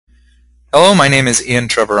Hello, my name is Ian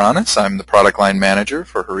Treviranus. I'm the product line manager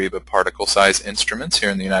for HORIBA particle size instruments here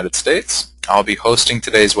in the United States. I'll be hosting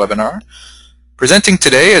today's webinar. Presenting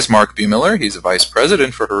today is Mark Buemiller. He's a vice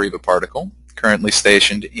president for HORIBA Particle, currently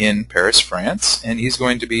stationed in Paris, France, and he's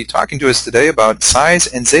going to be talking to us today about size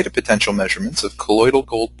and zeta potential measurements of colloidal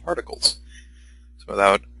gold particles. So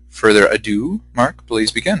without further ado, Mark,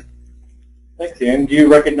 please begin. Thanks, Ian. Do you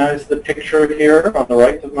recognize the picture here on the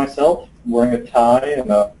right of myself? I'm wearing a tie and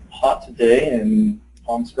a hot day in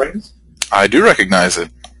Palm Springs. I do recognize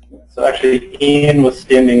it. So actually, Ian was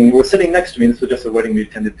sitting next to me. This was just a wedding we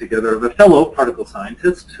attended together of a fellow particle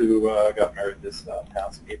scientist who got married this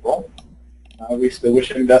past April. We still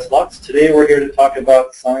wish him best luck. Today we're here to talk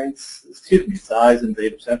about size and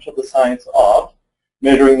zeta potential, the science of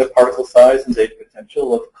measuring the particle size and zeta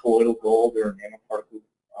potential of colloidal gold or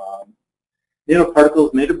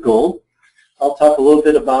nanoparticles made of gold. I'll talk a little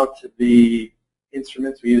bit about the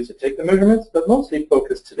instruments we use to take the measurements, but mostly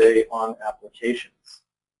focus today on applications.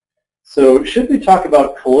 So should we talk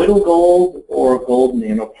about colloidal gold or gold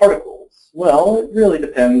nanoparticles? Well, it really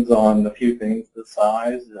depends on a few things: the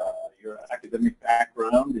size, your academic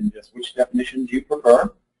background, and just which definitions you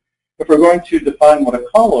prefer. If we're going to define what a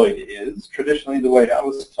colloid is, traditionally the way I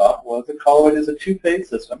was taught was a colloid is a two-phase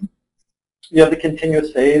system. You have the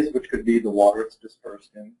continuous phase, which could be the water it's dispersed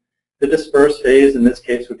in. The dispersed phase, in this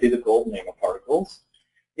case, would be the gold nanoparticles.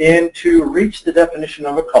 And to reach the definition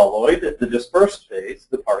of a colloid, the dispersed phase,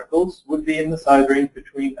 the particles, would be in the size range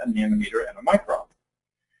between a nanometer and a micron.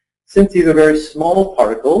 Since these are very small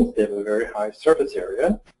particles, they have a very high surface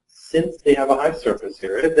area. Since they have a high surface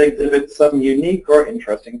area, they exhibit some unique or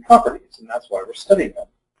interesting properties, and that's why we're studying them.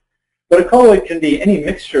 But a colloid can be any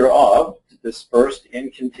mixture of dispersed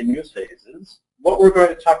and continuous phases. What we're going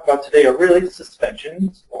to talk about today are really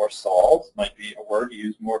suspensions, or sols, might be a word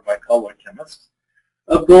used more by colloid chemists,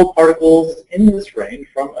 of gold particles in this range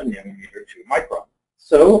from a nanometer to a micron.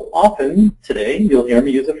 So often today you'll hear me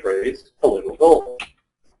use the phrase colloidal gold.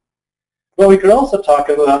 But we could also talk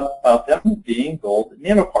about them being gold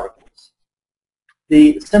nanoparticles.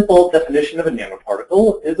 The simple definition of a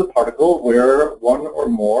nanoparticle is a particle where one or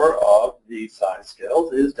more of the size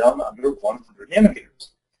scales is down under 100 nanometers.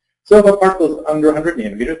 So if a particle is under 100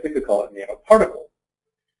 nanometers, we could call it a nanoparticle.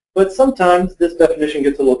 But sometimes this definition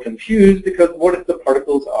gets a little confused because what if the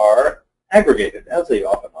particles are aggregated, as they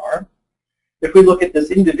often are? If we look at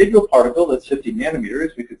this individual particle that's 50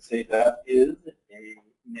 nanometers, we could say that is a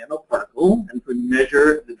nanoparticle. And if we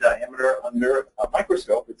measure the diameter under a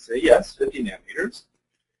microscope, we'd say, yes, 50 nanometers.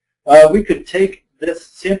 We could take this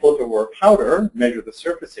sample if it were powder, measure the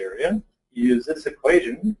surface area, use this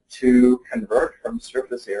equation to convert from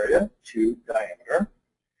surface area to diameter,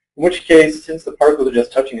 in which case, since the particles are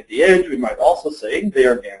just touching at the edge, we might also say they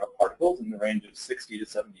are nanoparticles in the range of 60 to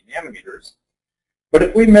 70 nanometers. But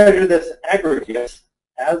if we measure this aggregate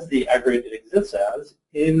as the aggregate exists as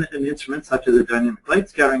in an instrument such as a dynamic light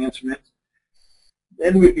scattering instrument,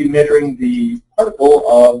 then we'd be measuring the particle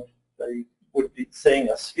of would be saying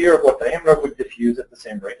a sphere of what diameter would diffuse at the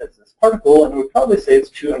same rate as this particle, and we would probably say it's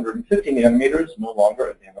 250 nanometers, no longer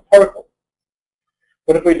a nanoparticle.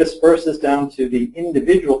 But if we disperse this down to the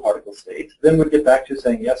individual particle state, then we'd get back to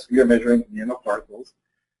saying, yes, we are measuring nanoparticles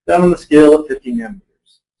down on the scale of 50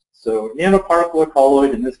 nanometers. So nanoparticle or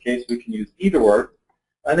colloid, in this case, we can use either word.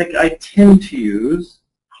 I think I tend to use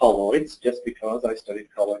colloids just because I studied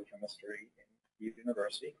colloid chemistry in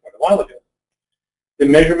university quite a while ago. The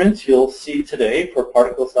measurements you'll see today for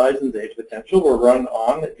particle size and zeta potential were run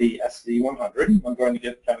on the SC100. I'm going to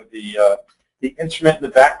get kind of the instrument in the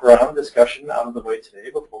background discussion out of the way today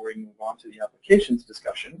before we move on to the applications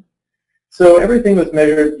discussion. So everything was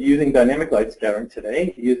measured using dynamic light scattering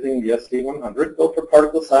today, using the SC100, both for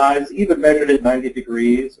particle size, either measured at 90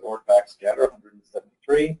 degrees or backscatter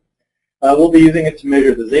 173. We'll be using it to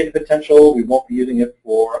measure the zeta potential. We won't be using it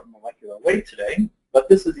for molecular weight today. But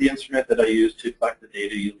this is the instrument that I use to collect the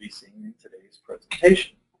data you'll be seeing in today's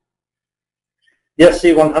presentation. The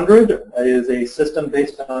SC100 is a system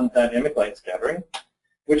based on dynamic light scattering,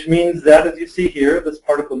 which means that, as you see here, this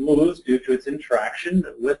particle moves due to its interaction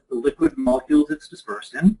with the liquid molecules it's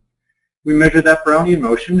dispersed in. We measure that Brownian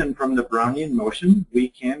motion, and from the Brownian motion, we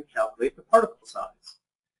can calculate the particle size.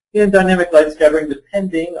 In dynamic light scattering,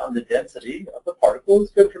 depending on the density of the particle,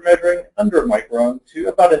 is good for measuring under a micron to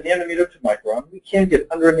about a nanometer to micron. We can get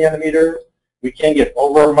under a nanometer. We can get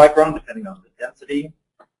over a micron, depending on the density.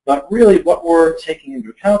 But really, what we're taking into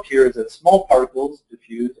account here is that small particles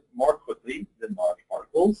diffuse more quickly than large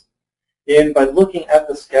particles. And by looking at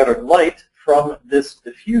the scattered light from this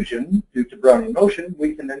diffusion due to Brownian motion,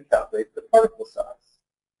 we can then calculate the particle size.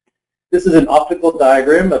 This is an optical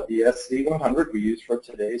diagram of the SC100 we use for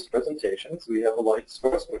today's presentations. We have a light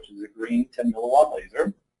source, which is a green 10 milliwatt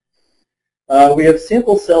laser. We have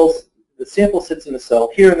sample cells. The sample sits in the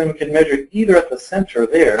cell here, and then we can measure either at the center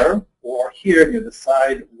there or here near the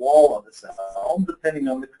side wall of the cell, depending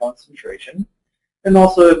on the concentration. And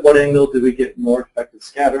also at what angle do we get more effective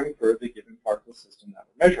scattering for the given particle system that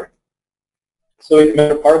we're measuring. So we can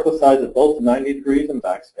measure particle size at both 90 degrees and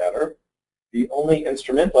backscatter. The only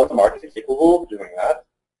instrument on the market capable of doing that.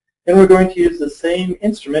 And we're going to use the same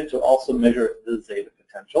instrument to also measure the zeta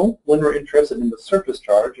potential when we're interested in the surface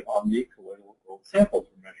charge on the colloidal gold samples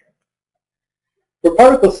we're measuring. For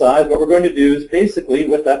particle size, what we're going to do is basically,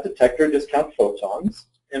 with that detector, just count photons.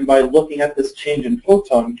 And by looking at this change in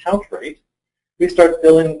photon count rate, we start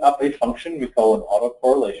building up a function we call an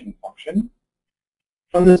autocorrelation function.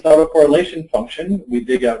 From this autocorrelation function, we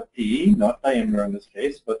dig out d, not diameter in this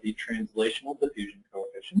case, but the translational diffusion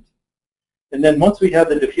coefficient. And then once we have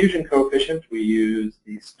the diffusion coefficient, we use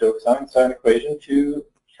the Stokes-Einstein equation to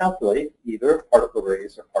calculate either particle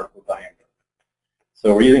radius or particle diameter.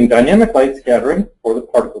 So we're using dynamic light scattering for the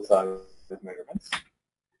particle size measurements.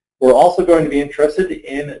 We're also going to be interested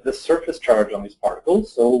in the surface charge on these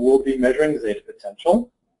particles, so we'll be measuring zeta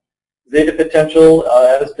potential. Zeta potential,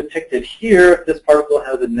 as depicted here, if this particle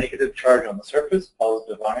has a negative charge on the surface,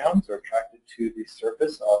 positive ions are attracted to the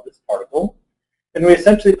surface of this particle. And we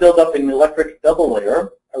essentially build up an electric double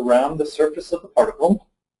layer around the surface of the particle.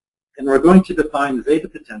 And we're going to define zeta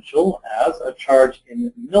potential as a charge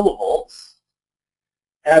in millivolts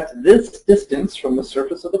at this distance from the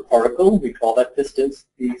surface of the particle. We call that distance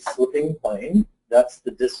the slipping plane. That's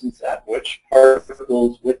the distance at which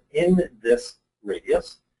particles within this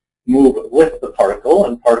radius move with the particle,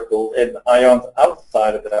 and particles and ions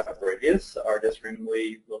outside of that radius are just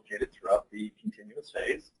randomly located throughout the continuous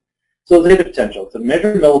phase. So zeta potential, it's a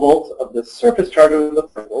measured millivolts of the surface charge of the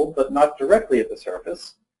particle, but not directly at the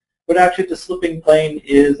surface. But actually the slipping plane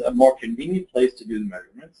is a more convenient place to do the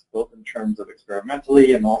measurements, both in terms of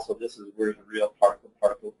experimentally and also this is where the real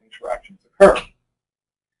particle-particle interactions occur.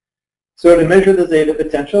 So to measure the zeta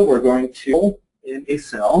potential, we're going to in a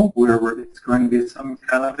cell where it's going to be some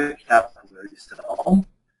kind of a capillary cell.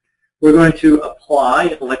 We're going to apply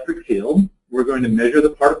an electric field. We're going to measure the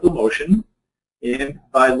particle motion. And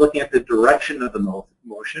by looking at the direction of the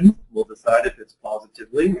motion, we'll decide if it's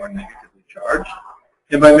positively or negatively charged.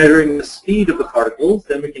 And by measuring the speed of the particles,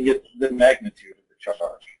 then we can get the magnitude of the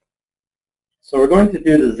charge. So we're going to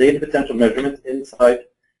do the zeta potential measurements inside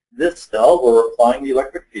this cell where we're applying the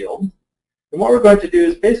electric field. And what we're going to do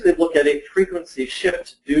is basically look at a frequency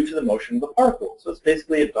shift due to the motion of the particle. So it's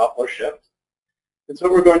basically a Doppler shift. And so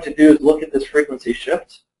what we're going to do is look at this frequency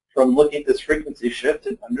shift. From looking at this frequency shift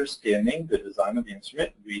and understanding the design of the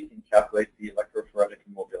instrument, we can calculate the electrophoretic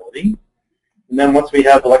mobility. And then once we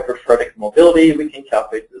have electrophoretic mobility, we can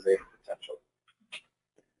calculate the zeta potential.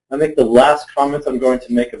 I think the last comments I'm going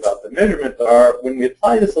to make about the measurement are when we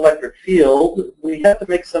apply this electric field, we have to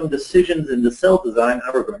make some decisions in the cell design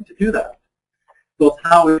how we're going to do that. Both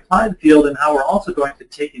how we apply the field and how we're also going to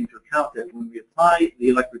take into account that when we apply the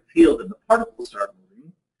electric field and the particles start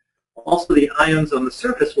moving, also the ions on the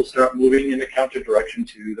surface will start moving in a counter direction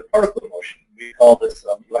to the particle motion. We call this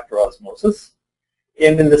electroosmosis.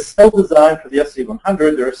 And in the cell design for the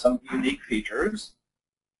SC100, there are some unique features.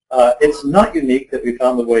 It's not unique that we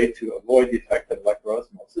found a way to avoid the effect of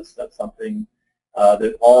electroosmosis. That's something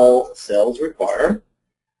that all cells require.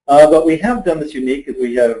 But we have done this unique is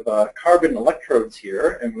we have carbon electrodes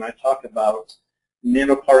here, and when I talk about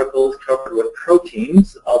nanoparticles covered with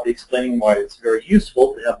proteins, I'll be explaining why it's very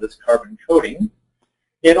useful to have this carbon coating.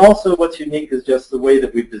 And also what's unique is just the way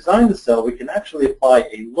that we've designed the cell. We can actually apply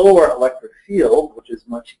a lower electric field, which is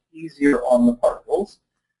much easier on the particles.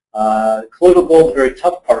 Colloidal gold is a very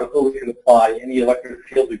tough particle. We could apply any electric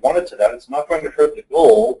field we wanted to that. It's not going to hurt the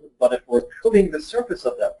gold, but if we're coating the surface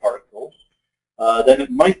of that particle, then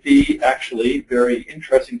it might be actually very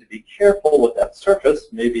interesting to be careful with that surface.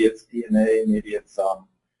 Maybe it's DNA, maybe it's some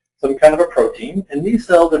kind of a protein. And these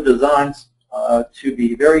cells are designed to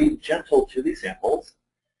be very gentle to these samples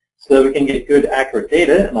so that we can get good, accurate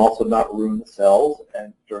data and also not ruin the cells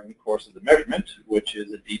and during the course of the measurement, which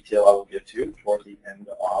is a detail I will get to toward the end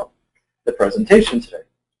of the presentation today.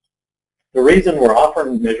 The reason we're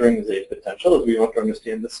often measuring the zeta potential is we want to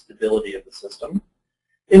understand the stability of the system.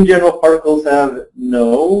 In general, particles have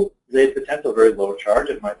no zeta potential, very low charge.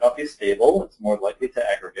 It might not be stable. It's more likely to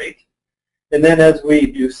aggregate. And then as we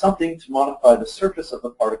do something to modify the surface of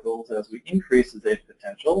the particles, as we increase the zeta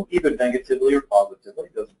potential, either negatively or positively,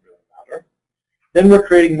 it doesn't really matter, then we're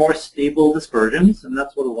creating more stable dispersions, and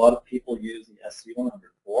that's what a lot of people use the SC100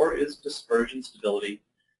 for is dispersion stability,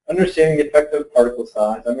 understanding the effect of particle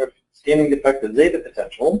size, understanding the effect of zeta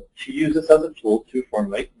potential. She uses this as a tool to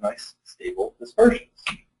formulate nice, stable dispersions.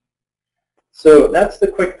 So that's the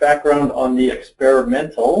quick background on the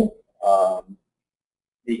experimental.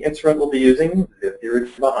 The instrument we'll be using, the theory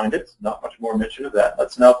behind it, not much more mention of that.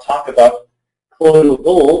 Let's now talk about colloidal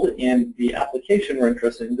gold and the application we're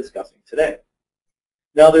interested in discussing today.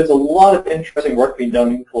 Now, there's a lot of interesting work being done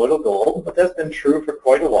in colloidal gold, but that's been true for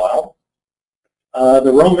quite a while.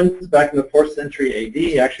 The Romans, back in the 4th century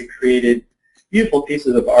AD, actually created beautiful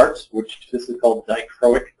pieces of art, which this is called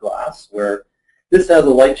dichroic glass, where this has a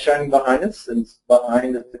light shining behind us, and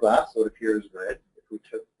behind the glass, so it appears red. If we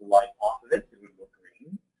took the light off of it, it would look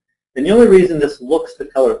green. And the only reason this looks the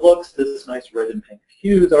color it looks, this nice red and pink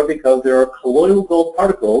hues, are because there are colloidal gold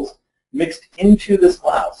particles mixed into this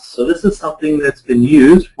glass. So this is something that's been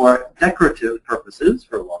used for decorative purposes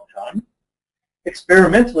for a long time.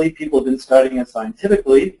 Experimentally, people have been studying it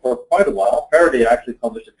scientifically for quite a while. Faraday actually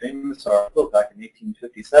published a famous article back in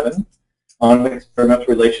 1857 on experimental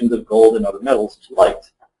relations of gold and other metals to light.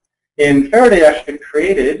 And Faraday actually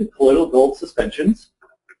created colloidal gold suspensions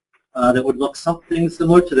that would look something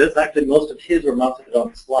similar to this. Actually, most of his were mounted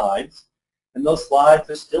on slides. And those slides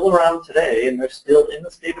are still around today, and they're still in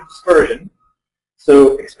the state of dispersion.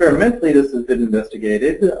 So experimentally, this has been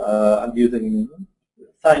investigated. I'm using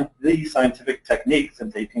these scientific techniques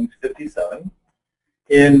since 1857.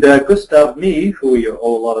 And Gustav Mee, who we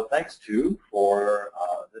owe a lot of thanks to for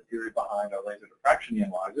the theory behind our laser diffraction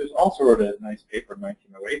analyzers, also wrote a nice paper in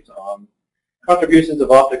 1908 on contributions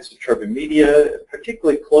of optics to turbine media,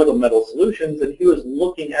 particularly colloidal metal solutions, and he was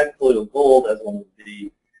looking at colloidal gold as one of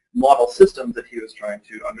the model systems that he was trying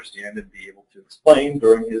to understand and be able to explain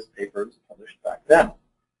during his papers published back then.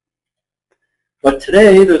 But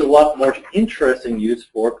today, there's a lot more interesting use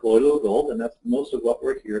for colloidal gold, and that's most of what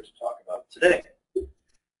we're here to talk about today.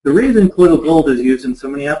 The reason colloidal gold is used in so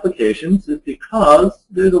many applications is because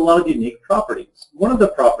there's a lot of unique properties. One of the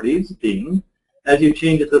properties being, as you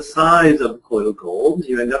change the size of colloidal gold,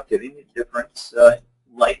 you end up getting different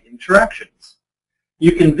light interactions.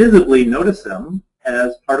 You can visibly notice them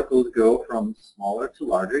as particles go from smaller to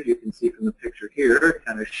larger. You can see from the picture here, it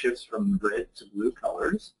kind of shifts from red to blue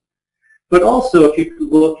colors. But also, if you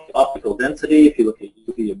look at optical density, if you look at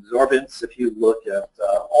UV absorbance, if you look at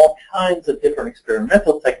all kinds of different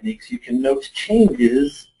experimental techniques, you can note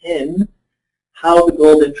changes in how the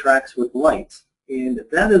gold interacts with light. And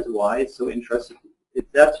that is why it's so interesting.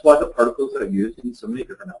 That's why the particles are used in so many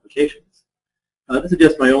different applications. This is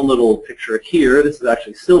just my own little picture here. This is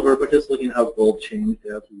actually silver, but just looking at how gold changed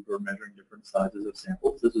as we were measuring different sizes of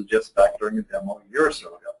samples. This was just back during a demo a year or so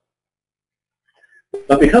ago.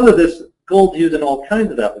 But because of this, gold's used in all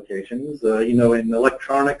kinds of applications. You know, in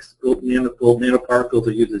electronics, gold nanoparticles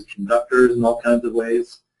are used as conductors in all kinds of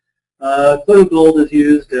ways. Colloidal gold is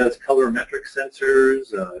used as colorimetric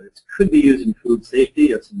sensors. It could be used in food safety.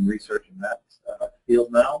 There's some research in that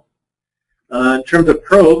field now. In terms of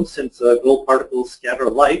probes, since gold particles scatter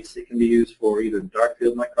light, it can be used for either dark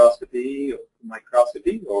field microscopy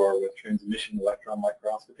or with transmission electron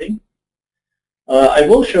microscopy. I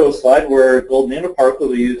will show a slide where gold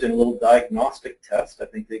nanoparticles are used in a little diagnostic test. I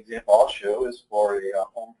think the example I'll show is for a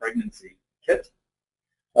home pregnancy kit.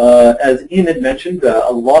 As Ian had mentioned,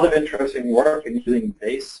 a lot of interesting work in using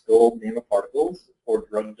base gold nanoparticles for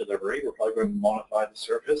drug delivery. We're probably going to modify the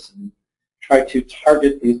surface and try to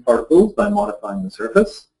target these particles by modifying the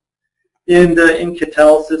surface. And in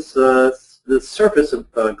catalysis, the surface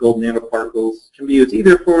of gold nanoparticles can be used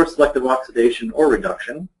either for selective oxidation or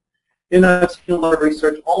reduction. And I've seen a lot of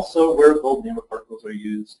research also where gold nanoparticles are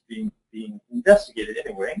used, being investigated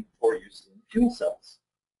anyway, for use in fuel cells.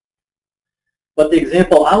 But the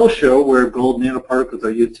example I will show where gold nanoparticles are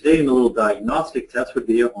used today in a little diagnostic test would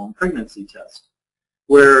be a home pregnancy test,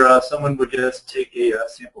 where someone would just take a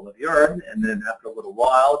sample of urine, and then after a little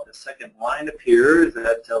while, the second line appears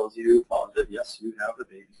that tells you positive, yes, you have the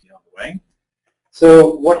baby on the way.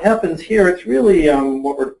 So what happens here, it's really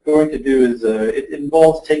what we're going to do is it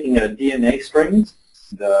involves taking a DNA strings.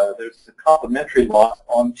 There's a complementary lock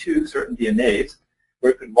onto certain DNAs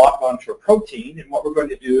where it could lock onto a protein, and what we're going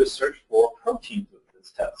to do is search for proteins with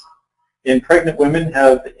this test. And pregnant women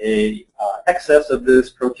have a excess of this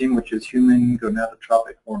protein, which is human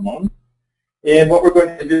gonadotropic hormone. And what we're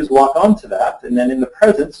going to do is lock onto that, and then in the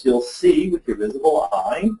presence, you'll see with your visible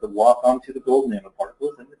eye the lock onto the gold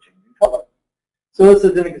nanoparticles and the change in color. So this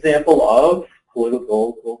is an example of colloidal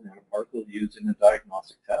gold nanoparticles used in a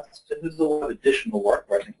diagnostic test. And there's a lot of additional work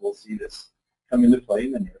where I think we'll see this come into play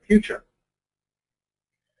in the near future.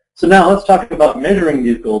 So now let's talk about measuring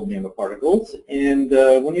these gold nanoparticles. And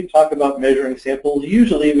when you talk about measuring samples,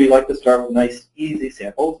 usually we like to start with nice, easy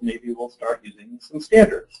samples. Maybe we'll start using some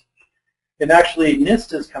standards. And actually,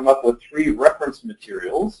 NIST has come up with 3 reference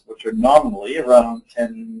materials, which are nominally around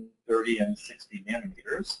 10, 30, and 60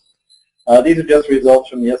 nanometers. These are just results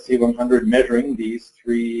from the SC100 measuring these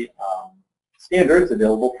 3 standards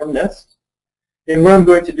available from NIST. And what I'm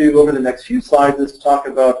going to do over the next few slides is talk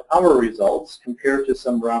about our results compared to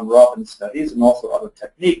some round-robin studies and also other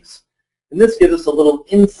techniques. And this gives us a little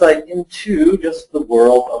insight into just the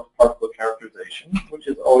world of particle characterization, which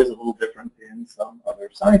is always a little different in some other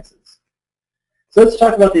sciences. So let's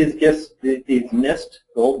talk about these NIST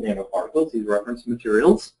gold nanoparticles, these reference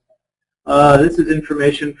materials. This is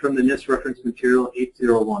information from the NIST reference material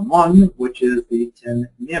 8011, which is the 10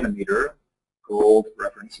 nanometer gold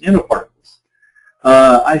reference nanoparticles.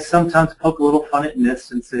 I sometimes poke a little fun at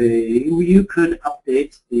NIST and say, you could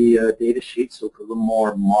update the data sheet so it's a little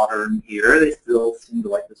more modern here. They still seem to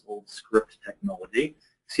like this old script technology.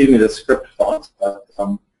 Excuse me, the script font. But,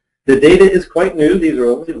 the data is quite new. These were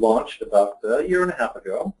only launched about a year and a half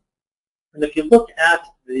ago. And if you look at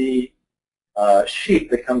the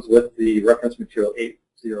sheet that comes with the reference material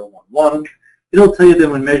 8011, it'll tell you that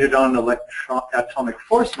when measured on atomic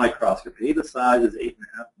force microscopy, the size is 8.5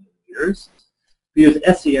 millimeters. If you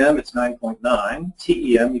use SEM, it's 9.9.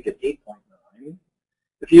 TEM, you get 8.9.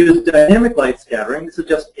 If you use dynamic light scattering, this is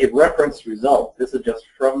just a reference result. This is just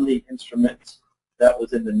from the instrument that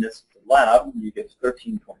was in the NIST lab. You get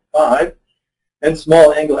 13.5. And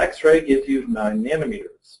small angle X-ray gives you 9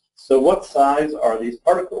 nanometers. So what size are these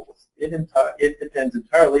particles? It depends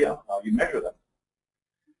entirely on how you measure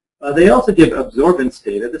them. They also give absorbance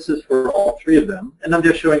data. This is for all 3 of them. And I'm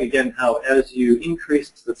just showing again how as you increase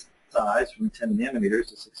the size from 10 nanometers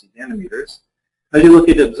to 60 nanometers, as you look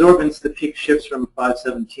at absorbance, the peak shifts from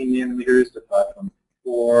 517 nanometers to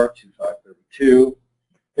 524 to 532.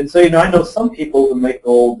 And so, I know some people who make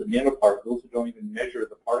gold nanoparticles who don't even measure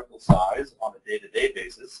the particle size on a day-to-day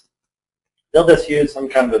basis. They'll just use some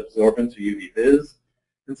kind of absorbance or UV vis.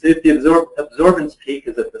 And so if the absorbance peak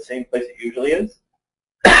is at the same place it usually is,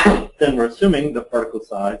 then we're assuming the particle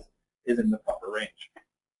size is in the proper range.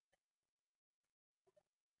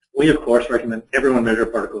 We, of course, recommend everyone measure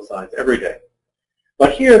particle size every day.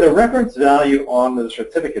 But here, the reference value on the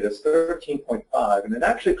certificate is 13.5, and it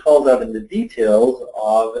actually calls out in the details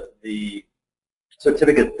of the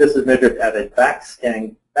certificate. This is measured at a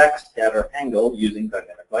backscatter angle using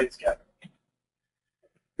dynamic light scattering.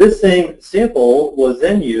 This same sample was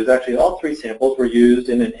then used, actually all 3 samples were used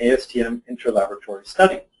in an ASTM interlaboratory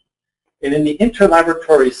study. And in the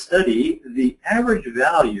interlaboratory study, the average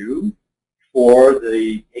value for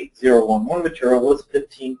the 8011 material was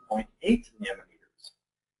 15.8 nanometers.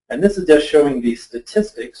 And this is just showing the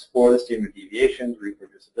statistics for the standard deviations,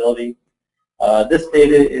 reproducibility. This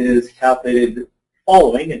data is calculated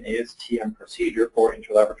following an ASTM procedure for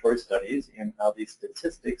interlaboratory studies and how these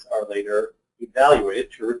statistics are later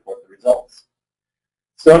evaluated to report the results.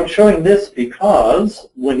 So I'm showing this because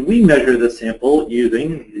when we measure the sample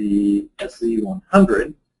using the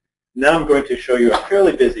SC100, now I'm going to show you a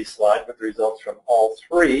fairly busy slide with the results from all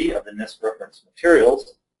 3 of the NIST reference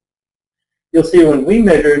materials. You'll see when we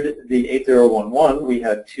measured the 8011, we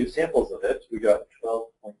had 2 samples of it. We got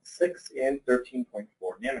 12.6 and 13.4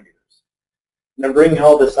 nanometers. And I'm bringing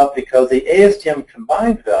all this up because the ASTM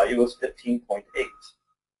combined value was 15.8.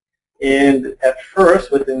 And at first,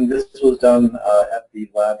 this was done at the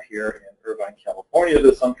lab here in Irvine, California,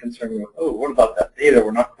 there's some concern with, oh, what about that data?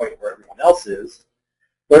 We're not quite where everyone else is.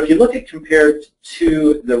 But if you look at compared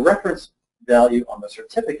to the reference value on the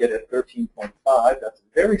certificate at 13.5, that's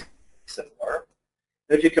very similar.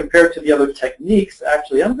 And if you compare it to the other techniques,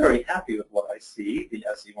 actually I'm very happy with what I see, the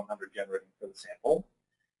SC100 generating for the sample.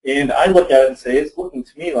 And I look at it and say it's looking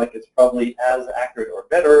to me like it's probably as accurate or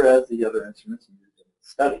better as the other instruments used in the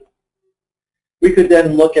study. We could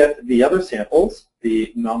then look at the other samples,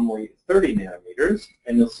 the nominally 30 nanometers,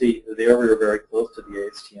 and you'll see there we were very close to the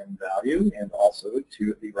ASTM value and also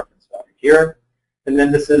to the reference value here. And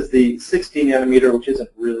then this is the 60 nanometer, which isn't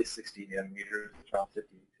really 60 nanometers, it's around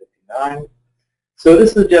 50, 59. So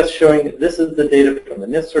this is just showing, this is the data from the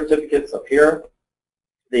NIST certificates up here,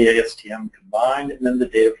 the ASTM combined, and then the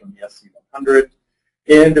data from the SC100.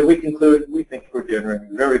 And we conclude, we think we're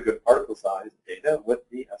generating very good particle size data with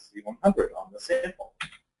the SC100 on the sample.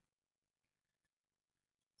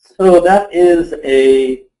 So that is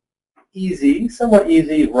a somewhat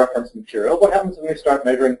easy reference material. What happens when we start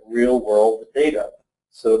measuring real-world data?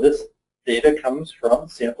 So this data comes from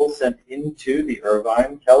samples sent into the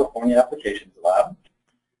Irvine, California Applications Lab.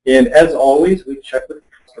 And as always, we check with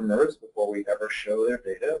customers before we ever show their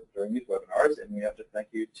data during these webinars, and we have to thank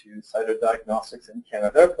you to Zeta Diagnostics in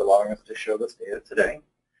Canada for allowing us to show this data today.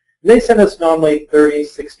 They send us normally 30,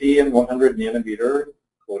 60, and 100 nanometer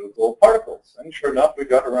colloidal gold particles. And sure enough, we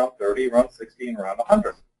got around 30, around 60, and around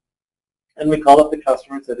 100. And we called up the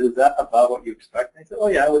customer and said, is that about what you expect? And they said, oh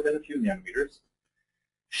yeah, within a few nanometers.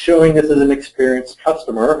 Showing this as an experienced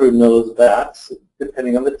customer who knows that,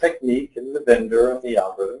 depending on the technique and the vendor and the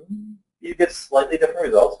algorithm, you get slightly different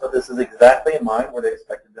results, but this is exactly in line where they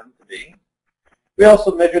expected them to be. We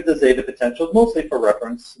also measured the Zeta potential, mostly for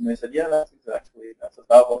reference, and they said, yeah, that's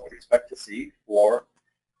about what we expect to see for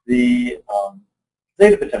the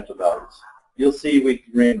Zeta potential values. You'll see we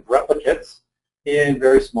ran replicates in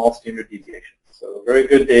very small standard deviations. So very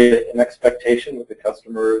good data and expectation with the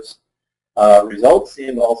customer's results,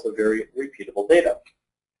 and also very repeatable data.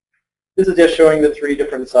 This is just showing the 3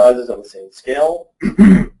 different sizes on the same scale,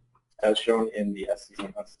 as shown in the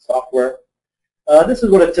SC100 software. This is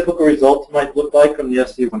what a typical result might look like from the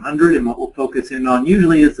SC100, and what we'll focus in on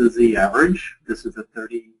usually is the Z average. This is a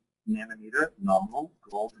 30 nanometer nominal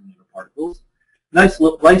gold in nanoparticles. Nice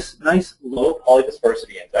low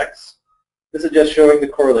polydispersity index. This is just showing the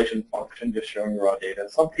correlation function, just showing raw data.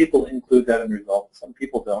 Some people include that in results, some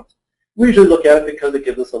people don't. We usually look at it because it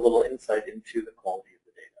gives us a little insight into the quality of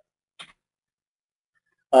the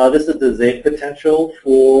data. This is the Zeta potential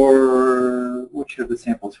for, which are the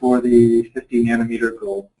samples? For the 50 nanometer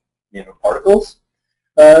gold nanoparticles,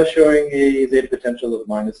 showing a Zeta potential of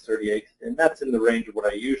 -38, and that's in the range of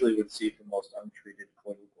what I usually would see for most untreated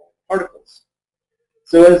colloidal gold particles.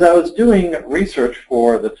 So as I was doing research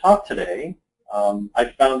for the talk today, I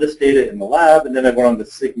found this data in the lab, and then I went on to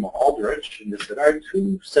Sigma Aldrich and just said, all right,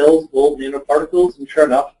 who sells gold nanoparticles? And sure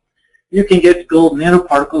enough, you can get gold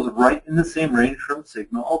nanoparticles right in the same range from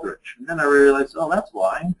Sigma Aldrich. And then I realized, oh, that's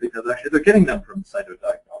why, because actually they're getting them from Zeta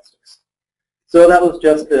Diagnostics. So that was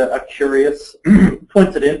just a curious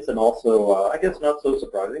coincidence, and also, I guess, not so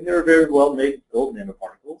surprising. They're very well-made gold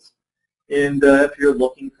nanoparticles. And if you're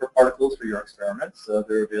looking for particles for your experiments,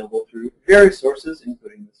 they're available through various sources,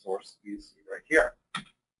 including the source you see right here.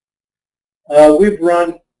 We've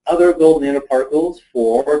run other gold nanoparticles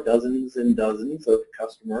for dozens and dozens of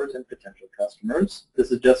customers and potential customers.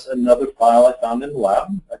 This is just another file I found in the lab,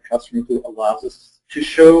 a customer who allows us to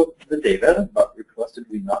show the data, but requested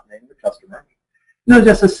we not name the customer.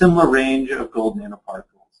 Just a similar range of gold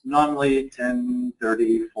nanoparticles, normally 10,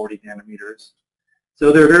 30, 40 nanometers.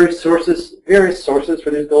 So there are various sources for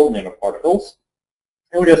these gold nanoparticles.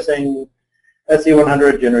 And we're just saying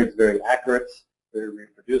SC100 generates very accurate, very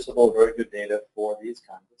reproducible, very good data for these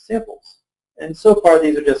kinds of samples. And so far,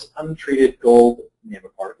 these are just untreated gold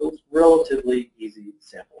nanoparticles, relatively easy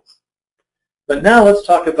samples. But now let's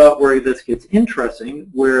talk about where this gets interesting,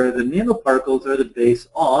 where the nanoparticles are the base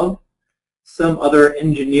of some other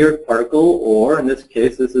engineered particle, or in this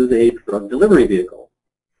case, this is a drug delivery vehicle.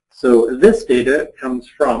 So this data comes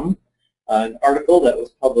from an article that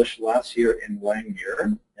was published last year in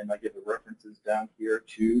Langmuir, and I give the references down here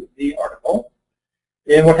to the article.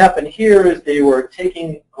 And what happened here is they were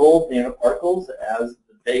taking gold nanoparticles as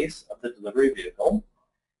the base of the delivery vehicle,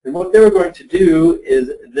 and what they were going to do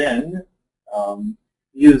is then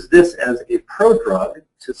use this as a prodrug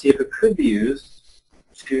to see if it could be used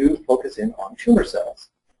to focus in on tumor cells.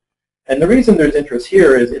 And the reason there's interest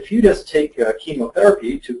here is if you just take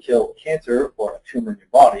chemotherapy to kill cancer or a tumor in your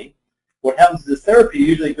body, what happens is this therapy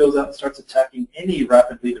usually goes out and starts attacking any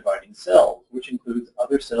rapidly dividing cells, which includes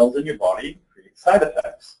other cells in your body, creating side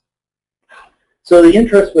effects. So the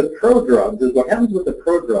interest with prodrugs is what happens with the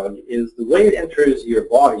prodrug is the way it enters your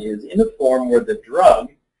body is in a form where the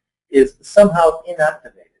drug is somehow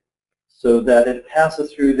inactivated, so that it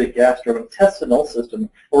passes through the gastrointestinal system,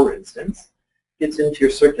 for instance, gets into your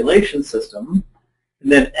circulation system,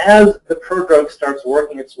 and then as the prodrug starts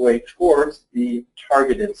working its way towards the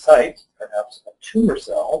targeted site, perhaps a tumor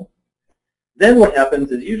cell, then what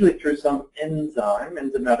happens is usually through some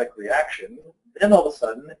enzymatic reaction, then all of a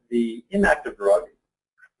sudden the inactive drug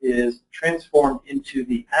is transformed into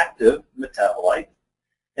the active metabolite,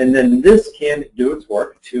 and then this can do its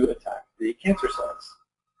work to attack the cancer cells.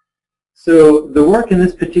 So the work in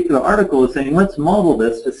this particular article is saying, let's model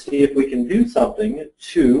this to see if we can do something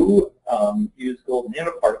to use gold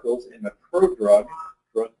nanoparticles in a prodrug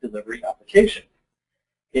drug delivery application.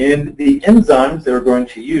 And the enzymes they were going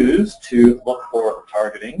to use to look for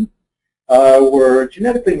targeting were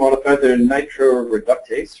genetically modified. They're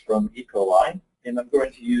nitroreductase from E. coli. And I'm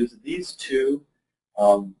going to use these two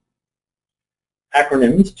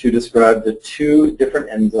acronyms to describe the 2 different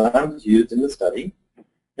enzymes used in the study.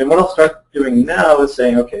 And what I'll start doing now is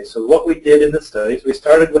saying, okay, so what we did in the studies, we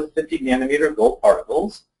started with 50 nanometer gold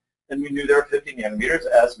particles, and we knew there were 50 nanometers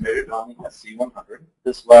as measured on the SC100.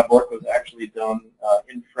 This lab work was actually done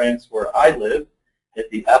in France, where I live, at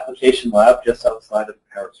the application lab just outside of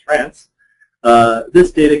Paris, France.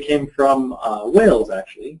 This data came from Wales,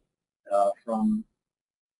 actually, from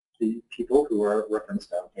the people who are referenced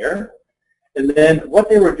down here. And then what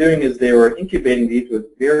they were doing is they were incubating these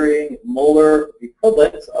with varying molar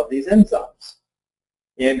equivalents of these enzymes.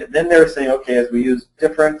 And then they were saying, okay, as we use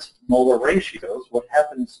different molar ratios, what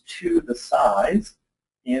happens to the size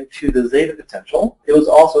and to the zeta potential? It was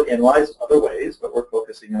also analyzed other ways, but we're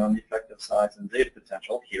focusing on the effective size and zeta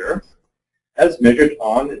potential here, as measured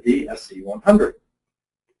on the SC100.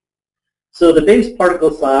 So the base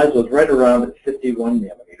particle size was right around 51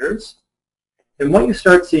 nanometers. And what you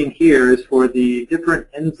start seeing here is for the different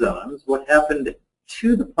enzymes, what happened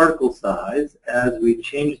to the particle size as we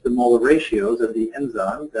changed the molar ratios of the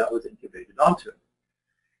enzyme that was incubated onto it.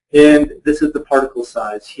 And this is the particle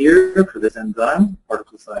size here for this enzyme,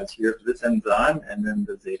 particle size here for this enzyme, and then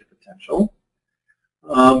the zeta potential.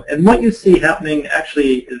 And what you see happening,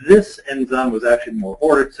 actually, this enzyme was actually more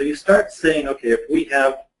ordered. So you start saying, okay, if we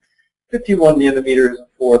have 51 nanometers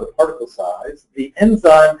for the particle size, the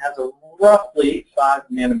enzyme has a roughly 5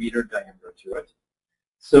 nanometer diameter to it.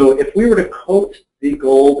 So if we were to coat the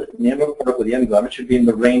gold nanoparticle with the enzyme, it should be in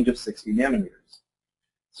the range of 60 nanometers.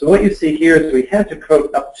 So what you see here is we had to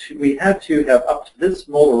have up to this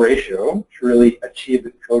molar ratio to really achieve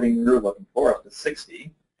the coating we were looking for, up to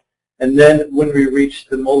 60. And then when we reach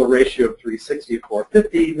the molar ratio of 360 or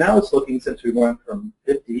 450, now it's looking, since we went from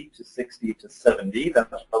 50 to 60 to 70,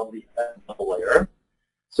 that's probably a layer.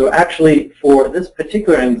 So actually, for this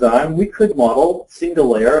particular enzyme, we could model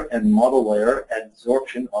single layer and model layer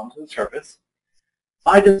adsorption onto the surface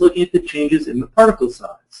by just looking at the changes in the particle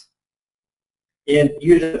size. And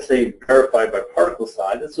usually, let's say verified by particle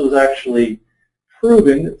size, this was actually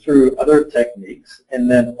proven through other techniques and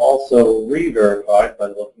then also re-verified by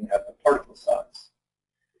looking at the particle size.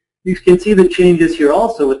 You can see the changes here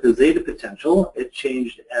also with the zeta potential. It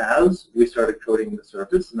changed as we started coating the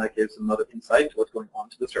surface, and that gave some other insight to what's going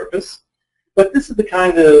on to the surface. But this is the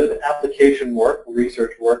kind of application work,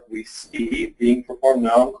 research work we see being performed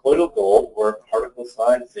now in colloidal gold, where particle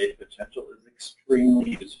size zeta potential is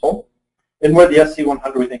extremely useful, and where the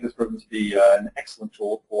SC100 we think is proven to be an excellent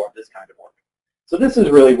tool for this kind of work. So this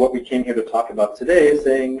is really what we came here to talk about today,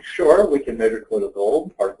 saying, sure, we can measure colloidal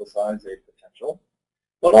gold, particle size, zeta potential,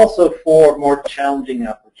 but also for more challenging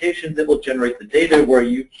applications, it will generate the data where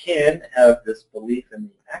you can have this belief in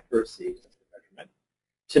the accuracy of the measurement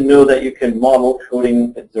to know that you can model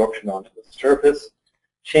coating adsorption onto the surface,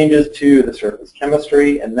 changes to the surface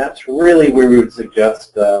chemistry, and that's really where we would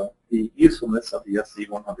suggest the usefulness of the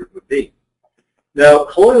SC100 would be. Now,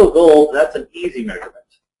 colloidal gold, that's an easy measurement.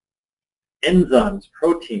 Enzymes,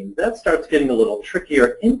 proteins, that starts getting a little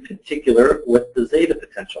trickier, in particular with the zeta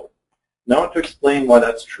potential. Now I want to explain why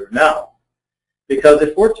that's true now. Because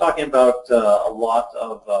if we're talking about a lot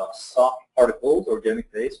of soft particles,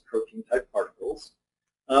 organic-based protein-type particles,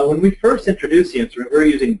 when we first introduced the instrument, we were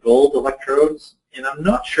using gold electrodes, and I'm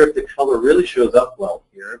not sure if the color really shows up well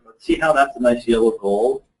here, but see how that's a nice yellow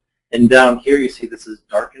gold? And down here you see this is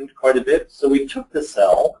darkened quite a bit. So we took the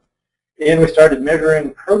cell, and we started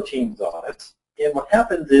measuring proteins on it. And what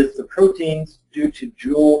happens is the proteins, due to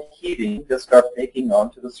Joule heating, just start baking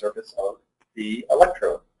onto the surface of the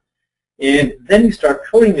electrode. And then you start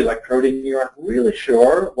coating the electrode, and you aren't really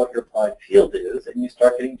sure what your applied field is, and you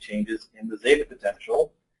start getting changes in the zeta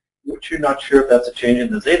potential, which you're not sure if that's a change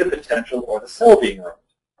in the zeta potential or the cell being ruined.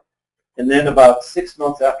 And then about 6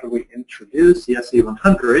 months after we introduced the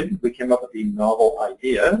SC100, we came up with the novel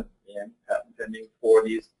idea, and patent pending, for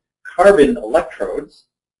these carbon electrodes,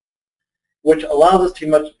 which allows us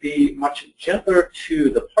to be much gentler to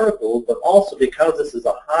the particles, but also because this is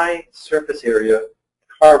a high surface area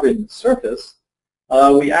carbon surface,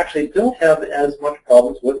 we actually don't have as much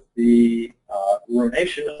problems with the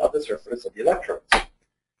ruination of the surface of the electrodes.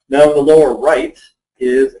 Now, in the lower right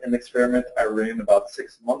is an experiment I ran about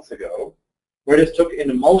 6 months ago, where I just took an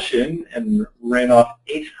emulsion and ran off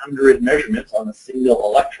 800 measurements on a single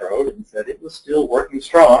electrode and said it was still working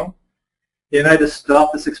strong. And I just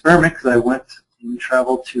stopped this experiment because I went and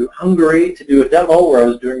traveled to Hungary to do a demo where I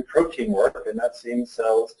was doing protein work, and that same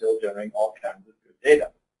cell is still generating all kinds of good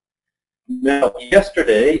data. Now,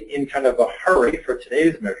 yesterday, in kind of a hurry for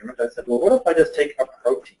today's measurement, I said, well, what if I just take a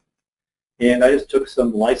protein? And I just took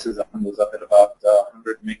some lysozyme, was up at about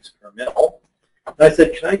 100 mg per ml. And I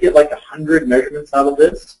said, can I get like 100 measurements out of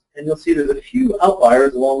this? and you'll see there's a few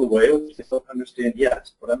outliers along the way, which you don't understand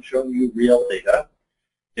yet, but I'm showing you real data.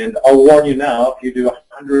 And I'll warn you now, if you do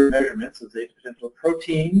 100 measurements of Zeta potential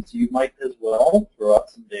proteins, you might as well throw out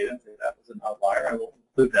some data and say that was an outlier. I won't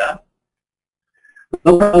include that.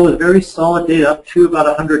 Overall, it was very solid data up to about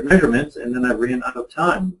 100 measurements, and then I ran out of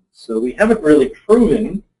time. So we haven't really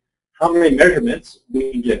proven how many measurements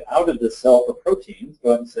we can get out of the cell for proteins.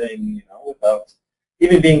 So I'm saying, without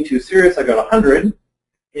even being too serious, I got 100.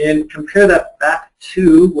 And compare that back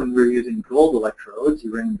to when we were using gold electrodes,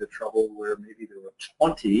 you ran into trouble where maybe there were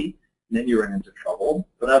 20, and then you ran into trouble.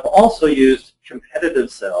 But I've also used competitive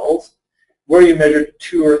cells where you measured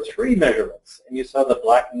 2 or 3 measurements, and you saw the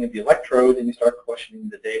blackening of the electrode, and you start questioning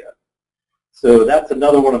the data. So that's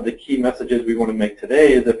another one of the key messages we want to make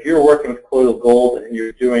today, is if you're working with colloidal gold and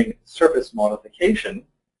you're doing surface modification,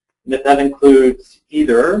 and if that includes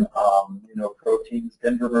either proteins,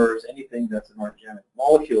 dendrimers, anything that's an organic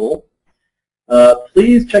molecule,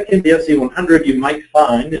 please check in the FC100. You might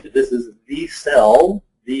find that this is the cell,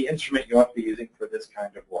 the instrument you want to be using for this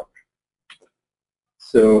kind of work.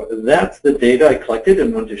 So that's the data I collected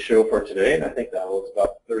and wanted to show for today, and I think that was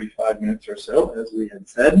about 35 minutes or so, as we had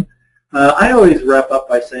said. I always wrap up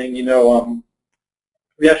by saying,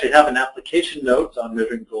 we actually have an application note on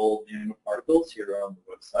measuring gold nanoparticles here on the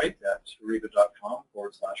website at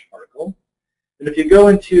horiba.com/particle. And if you go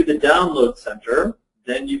into the download center,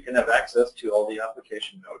 then you can have access to all the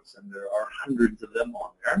application notes, and there are hundreds of them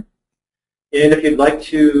on there. And if you'd like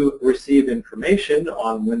to receive information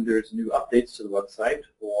on when there's new updates to the website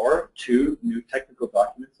or to new technical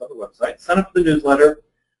documents on the website, sign up for the newsletter.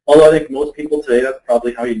 Although I think most people today, that's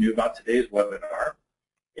probably how you knew about today's webinar.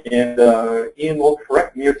 And Ian will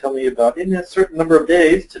correct me or tell me about, in a certain number of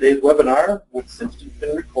days, today's webinar, which since it's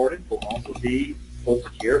been recorded, will also be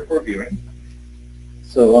posted here for viewing.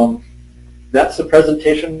 So that's the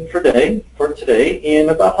presentation for today. And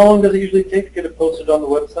about how long does it usually take to get it posted on the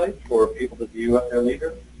website for people to view at their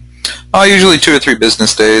leisure? Usually 2 or 3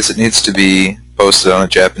 business days. It needs to be posted on a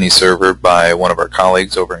Japanese server by one of our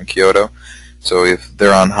colleagues over in Kyoto. So if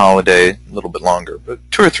they're on holiday, a little bit longer, but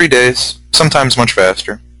 2 or 3 days, sometimes much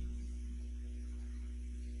faster.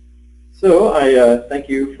 So I thank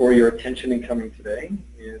you for your attention in coming today.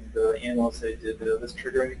 And Ian will say, did this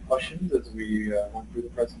trigger any questions as we went through the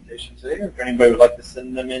presentation today? Or if anybody would like to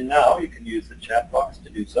send them in now, you can use the chat box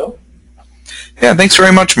to do so. Yeah, thanks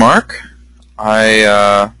very much, Mark.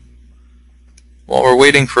 While we're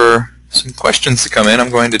waiting for some questions to come in,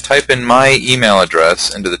 I'm going to type in my email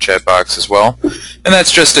address into the chat box as well. And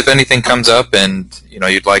that's just if anything comes up and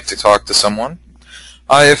you'd like to talk to someone.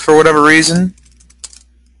 If for whatever reason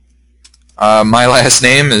my last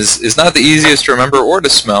name is not the easiest to remember or to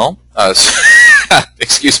smell,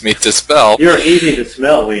 excuse me, to spell. You're easy to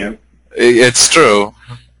smell, Liam. It's true.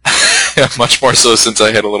 Much more so since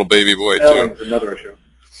I had a little baby boy too. Another issue.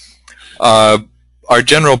 Our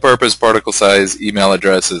general purpose particle size email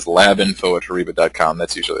address is labinfo@horiba.com.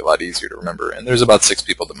 That's usually a lot easier to remember, and there's about 6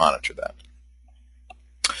 people to monitor that.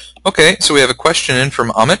 Okay, so we have a question in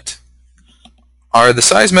from Amit. Are the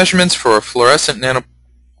size measurements for a fluorescent nano...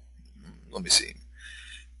 Let me see.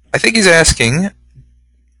 I think he's asking,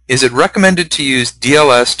 is it recommended to use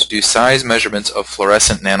DLS to do size measurements of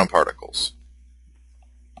fluorescent nanoparticles?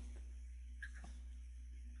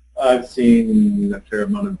 I've seen a fair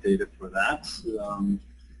amount of data for that.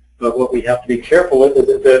 But what we have to be careful with is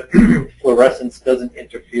that the fluorescence doesn't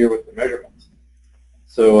interfere with the measurements.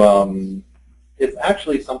 So it's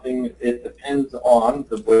actually something, it depends on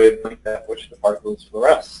the wavelength at which the particles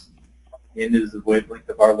fluoresce. And is the wavelength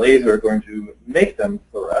of our laser going to make them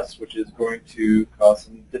fluoresce, which is going to cause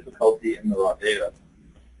some difficulty in the raw data.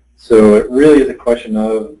 So it really is a question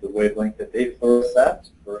of the wavelength that they fluoresce at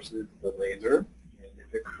versus the laser.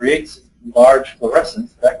 If it creates large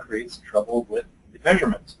fluorescence, that creates trouble with the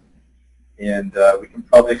measurement. And we can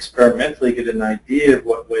probably experimentally get an idea of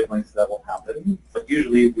what wavelengths that will happen, but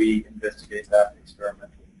usually we investigate that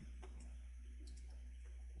experimentally.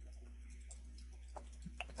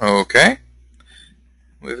 Okay.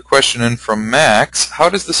 We have a question in from Max. How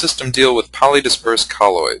does the system deal with polydispersed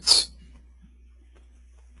colloids?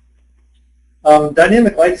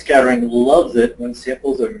 Dynamic light scattering loves it when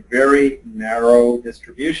samples are very narrow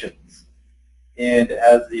distributions. And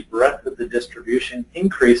as the breadth of the distribution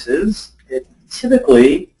increases, it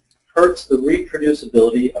typically hurts the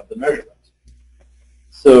reproducibility of the measurement.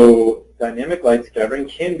 So dynamic light scattering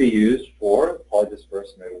can be used for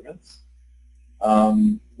polydispersed measurements.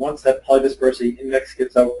 Once that polydispersity index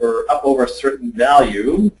gets up over a certain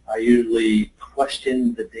value, I usually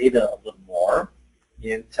question the data a little more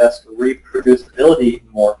and test reproducibility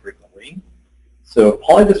more frequently. So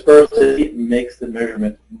polydispersity makes the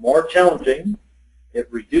measurement more challenging. It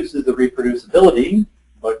reduces the reproducibility,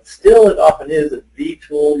 but still it often is the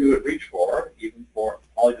tool you would reach for, even for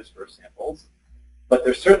polydispersed samples. But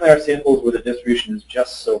there certainly are samples where the distribution is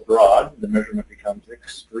just so broad, the measurement becomes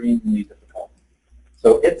extremely difficult.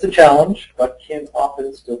 So it's a challenge, but can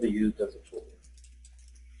often still be used as a tool.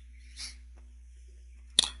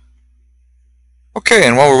 Okay,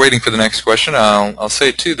 and while we're waiting for the next question, I'll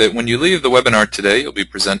say too that when you leave the webinar today, you'll be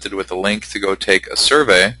presented with a link to go take a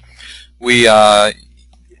survey. We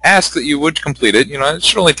ask that you would complete it. It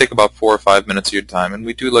should only take about 4 or 5 minutes of your time, and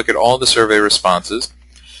we do look at all the survey responses.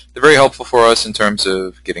 They're very helpful for us in terms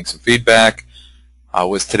of getting some feedback.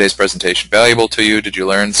 Was today's presentation valuable to you? Did you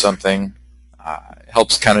learn something? It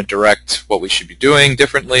helps kind of direct what we should be doing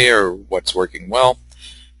differently or what's working well.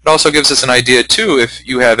 It also gives us an idea, too, if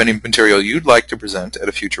you have any material you'd like to present at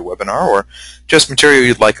a future webinar or just material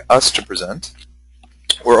you'd like us to present.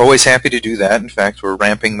 We're always happy to do that. In fact, we're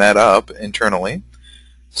ramping that up internally.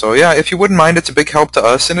 So yeah, if you wouldn't mind, it's a big help to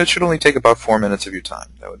us, and it should only take about 4 minutes of your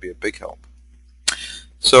time. That would be a big help.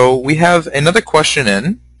 So we have another question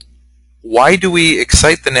in. Why do we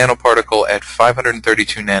excite the nanoparticle at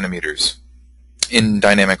 532 nanometers in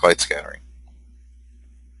dynamic light scattering?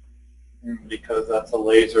 Because that's a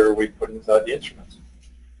laser we put inside the instrument.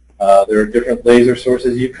 There are different laser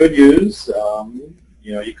sources you could use.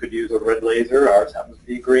 You could use a red laser. Ours happens to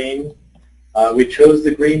be green. We chose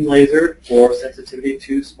the green laser for sensitivity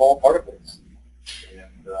to small particles.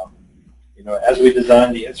 And as we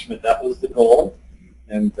designed the instrument, that was the goal,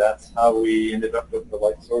 and that's how we ended up with the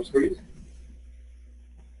light source we're using.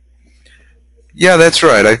 Yeah, that's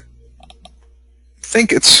right. I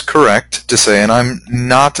think it's correct to say, and I'm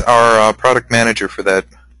not our product manager for that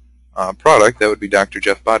product, that would be Dr.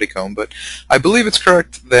 Jeff Bodycomb, but I believe it's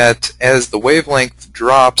correct that as the wavelength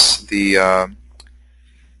drops, the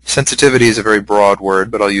sensitivity is a very broad word,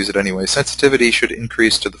 but I'll use it anyway. Sensitivity should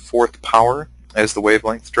increase to the 4th power as the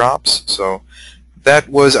wavelength drops, so that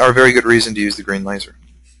was our very good reason to use the green laser.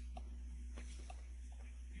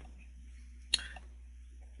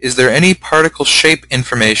 Is there any particle shape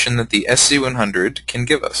information that the SC100 can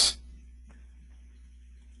give us?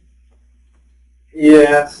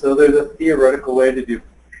 Yeah, so there's a theoretical way to do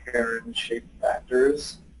parent shape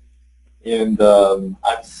factors, and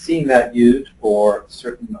I've seen that used for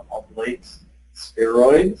certain oblate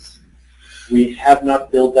spheroids. We have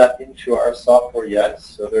not built that into our software yet,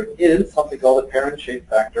 so there is something called a parent shape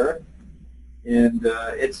factor, and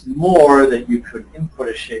it's more that you could input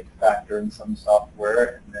a shape factor in some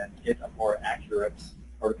software and then get a more accurate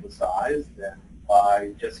particle size than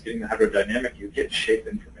by just getting the hydrodynamic, you get shape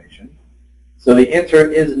information. So the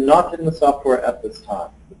answer is not in the software at this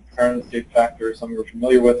time. The parent shape factor is something we're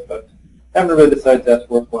familiar with, but haven't really decided that's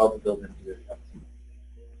worthwhile to build into it yet.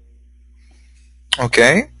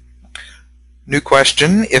 Okay. New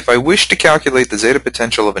question. If I wish to calculate the zeta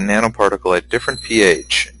potential of a nanoparticle at different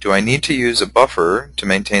pH, do I need to use a buffer to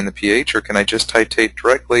maintain the pH, or can I just titrate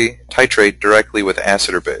directly with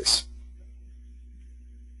acid or base?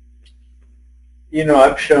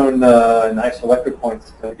 I've shown an isoelectric point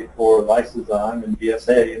study for lysozyme and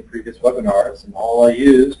BSA in previous webinars, and all I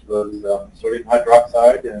used was sodium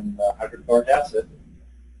hydroxide and hydrochloric acid.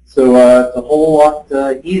 So it's a whole lot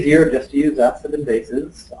easier just to use acid and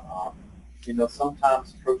bases.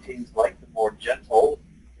 Sometimes proteins like the more gentle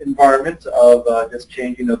environment of just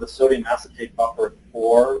changing the sodium acetate buffer at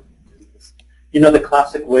 4. The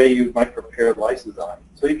classic way you might prepare lysozyme.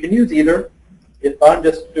 So you can use either. If I'm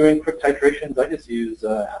just doing quick titrations, I just use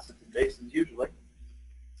acids and bases usually.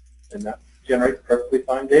 And that generates perfectly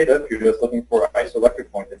fine data if you're just looking for isoelectric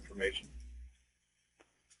point information.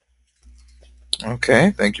 Okay,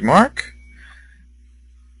 thank you, Mark.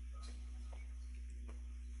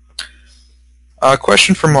 A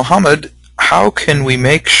question from Mohammed. How can we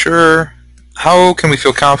feel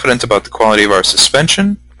confident about the quality of our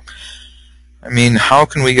suspension? I mean, how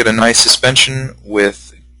can we get a nice suspension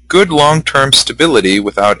with good long-term stability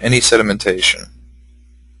without any sedimentation?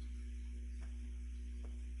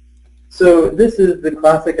 So this is the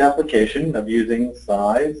classic application of using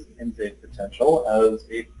size and zeta potential as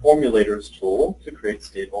a formulator's tool to create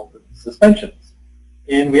stable suspensions.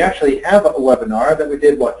 And we actually have a webinar that we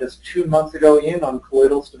did, just 2 months ago, Ian, on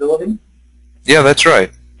colloidal stability? Yeah, that's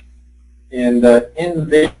right. And in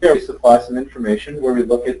there we supply some information where we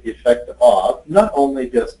look at the effect of not only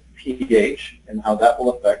just pH and how that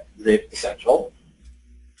will affect zeta potential,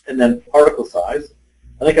 and then particle size.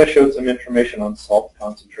 I think I showed some information on salt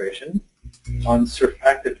concentration, on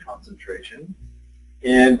surfactant concentration,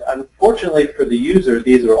 and unfortunately for the user,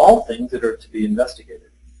 these are all things that are to be investigated.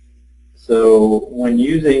 So when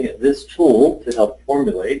using this tool to help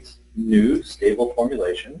formulate new stable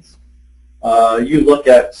formulations, you look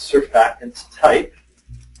at surfactant type,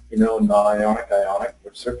 non-ionic, ionic,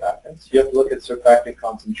 or surfactants. You have to look at surfactant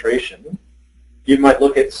concentration. You might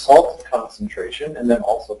look at salt concentration and then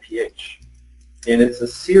also pH. And it's a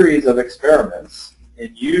series of experiments,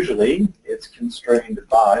 and usually it's constrained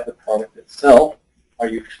by the product itself. Are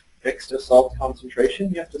you fixed at salt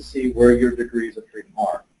concentration? You have to see where your degrees of freedom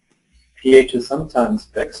are. pH is sometimes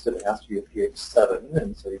fixed. It has to be a pH 7,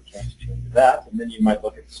 and so you can't change that. And then you might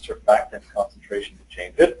look at surfactant concentration to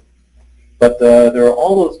change it. But there are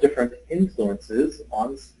all those different influences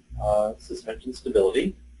on suspension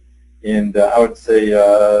stability. And I would say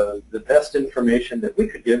the best information that we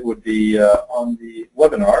could give would be on the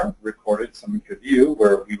webinar recorded, someone could view,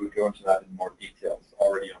 where we would go into that in more details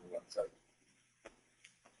already on the website.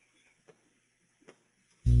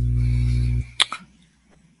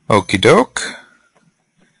 Okie doke.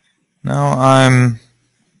 Now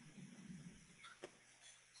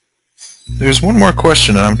there's one more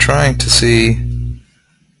question, and I'm trying to see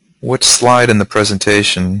which slide in the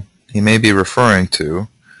presentation he may be referring to.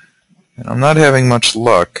 And I'm not having much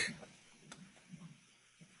luck.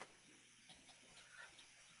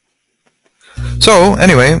 So,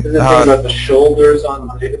 anyway. Is it about the shoulders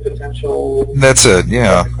on Zeta potential? That's it,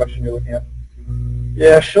 yeah. The question you're looking at?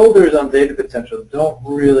 Yeah, shoulders on Zeta potential don't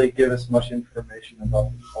really give us much information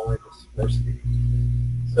about the colloidal diversity.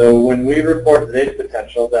 So when we report Zeta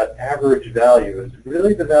potential, that average value is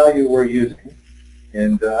really the value we're using.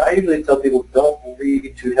 And I usually tell people don't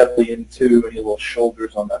read too heavily into any little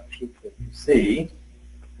shoulders on that peak that you see.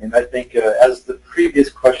 And I think as the previous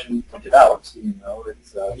question pointed out,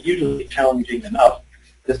 it's usually challenging enough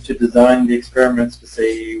just to design the experiments to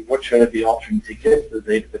say what should I be altering to get the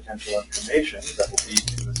Zeta potential information that will lead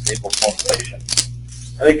to a stable formulation.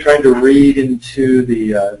 I think trying to read into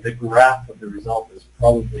the graph of the result is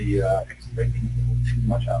probably expecting a little too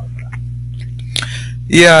much out of that.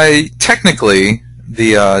 Yeah, technically,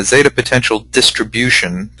 the Zeta potential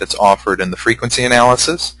distribution that's offered in the frequency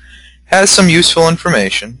analysis has some useful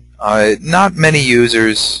information. Not many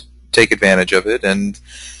users take advantage of it, and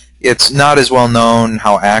it's not as well known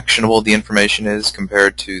how actionable the information is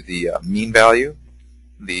compared to the mean value,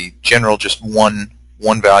 the general just one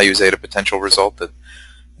value Zeta potential result that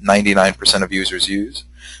 99% of users use.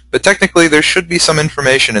 But technically, there should be some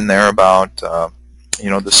information in there about the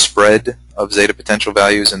spread of Zeta potential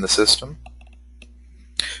values in the system.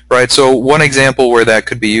 Right, so one example where that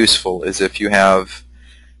could be useful is if you have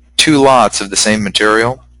two lots of the same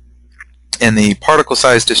material and the particle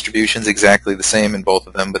size distribution is exactly the same in both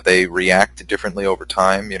of them, but they react differently over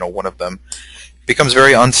time. One of them becomes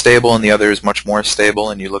very unstable and the other is much more stable,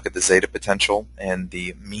 and you look at the Zeta potential and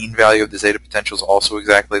the mean value of the Zeta potential is also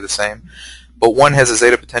exactly the same. But one has a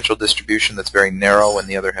Zeta potential distribution that's very narrow and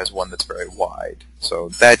the other has one that's very wide. So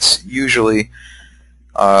that's usually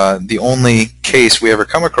the only case we ever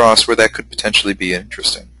come across where that could potentially be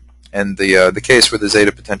interesting. And the case where the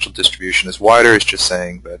Zeta potential distribution is wider is just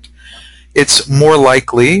saying that it's more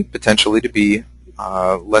likely potentially to be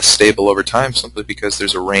less stable over time simply because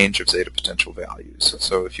there's a range of Zeta potential values.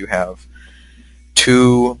 So if you have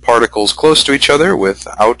two particles close to each other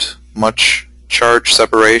without much charge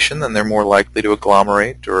separation, then they're more likely to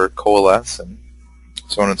agglomerate or coalesce and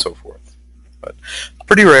so on and so forth. But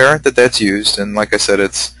pretty rare that that's used, and like I said,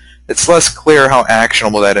 it's less clear how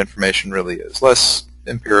actionable that information really is, less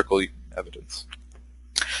empirical evidence.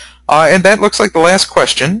 And that looks like the last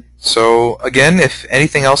question. So again, if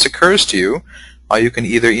anything else occurs to you, you can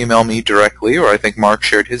either email me directly, or I think Mark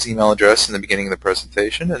shared his email address in the beginning of the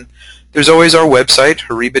presentation. And there's always our website,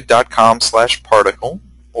 horiba.com/particle,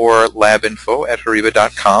 or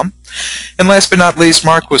labinfo@horiba.com. And last but not least,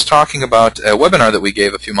 Mark was talking about a webinar that we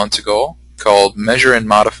gave a few months ago called Measure and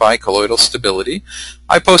Modify Colloidal Stability.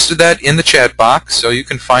 I posted that in the chat box, so you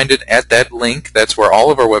can find it at that link. That's where all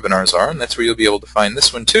of our webinars are, and that's where you'll be able to find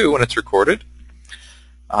this one too when it's recorded.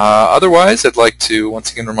 Otherwise, I'd like to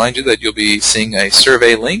once again remind you that you'll be seeing a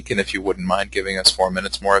survey link, and if you wouldn't mind giving us 4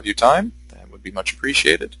 minutes more of your time, that would be much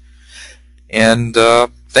appreciated. And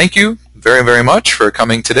thank you very, very much for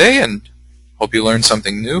coming today, and hope you learned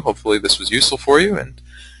something new. Hopefully this was useful for you, and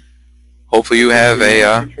hopefully you have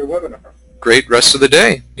a great rest of the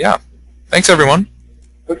day. Yeah. Thanks, everyone.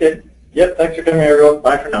 Okay. Yep, thanks for coming, everyone.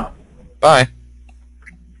 Bye for now. Bye.